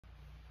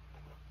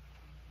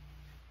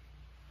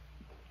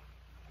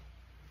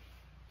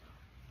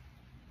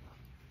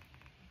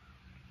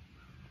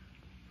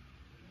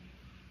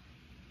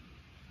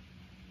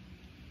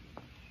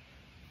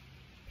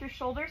your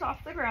shoulders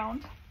off the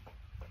ground,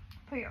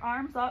 put your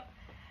arms up,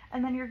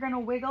 and then you're going to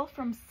wiggle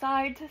from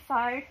side to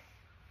side,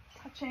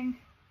 touching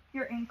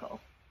your ankle.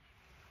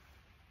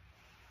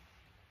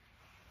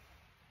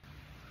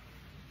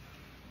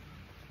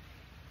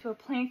 To a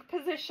plank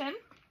position,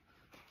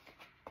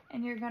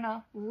 and you're going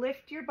to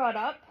lift your butt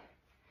up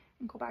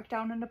and go back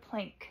down into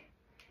plank.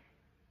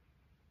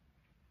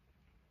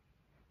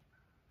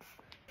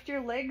 Lift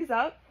your legs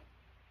up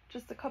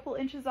just a couple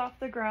inches off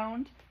the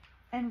ground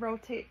and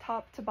rotate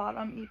top to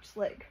bottom each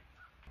leg.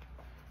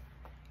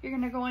 You're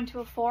going to go into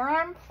a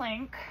forearm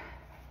plank,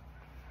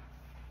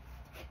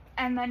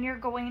 and then you're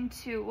going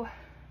to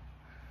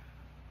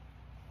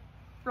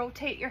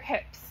rotate your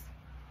hips.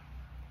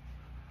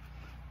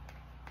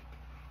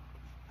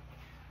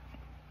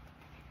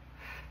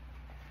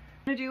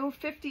 I'm going to do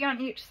 50 on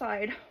each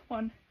side.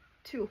 1,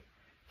 2,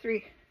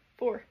 3,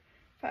 4,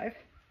 5,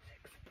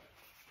 6.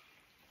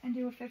 And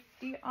do a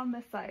 50 on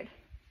this side.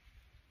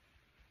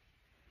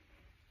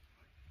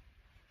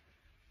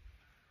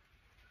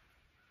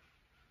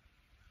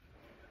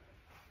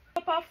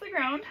 Up off the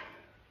ground.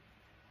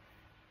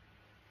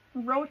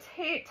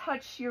 Rotate,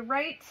 touch your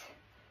right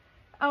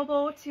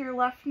elbow to your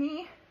left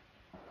knee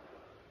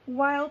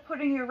while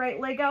putting your right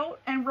leg out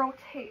and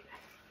rotate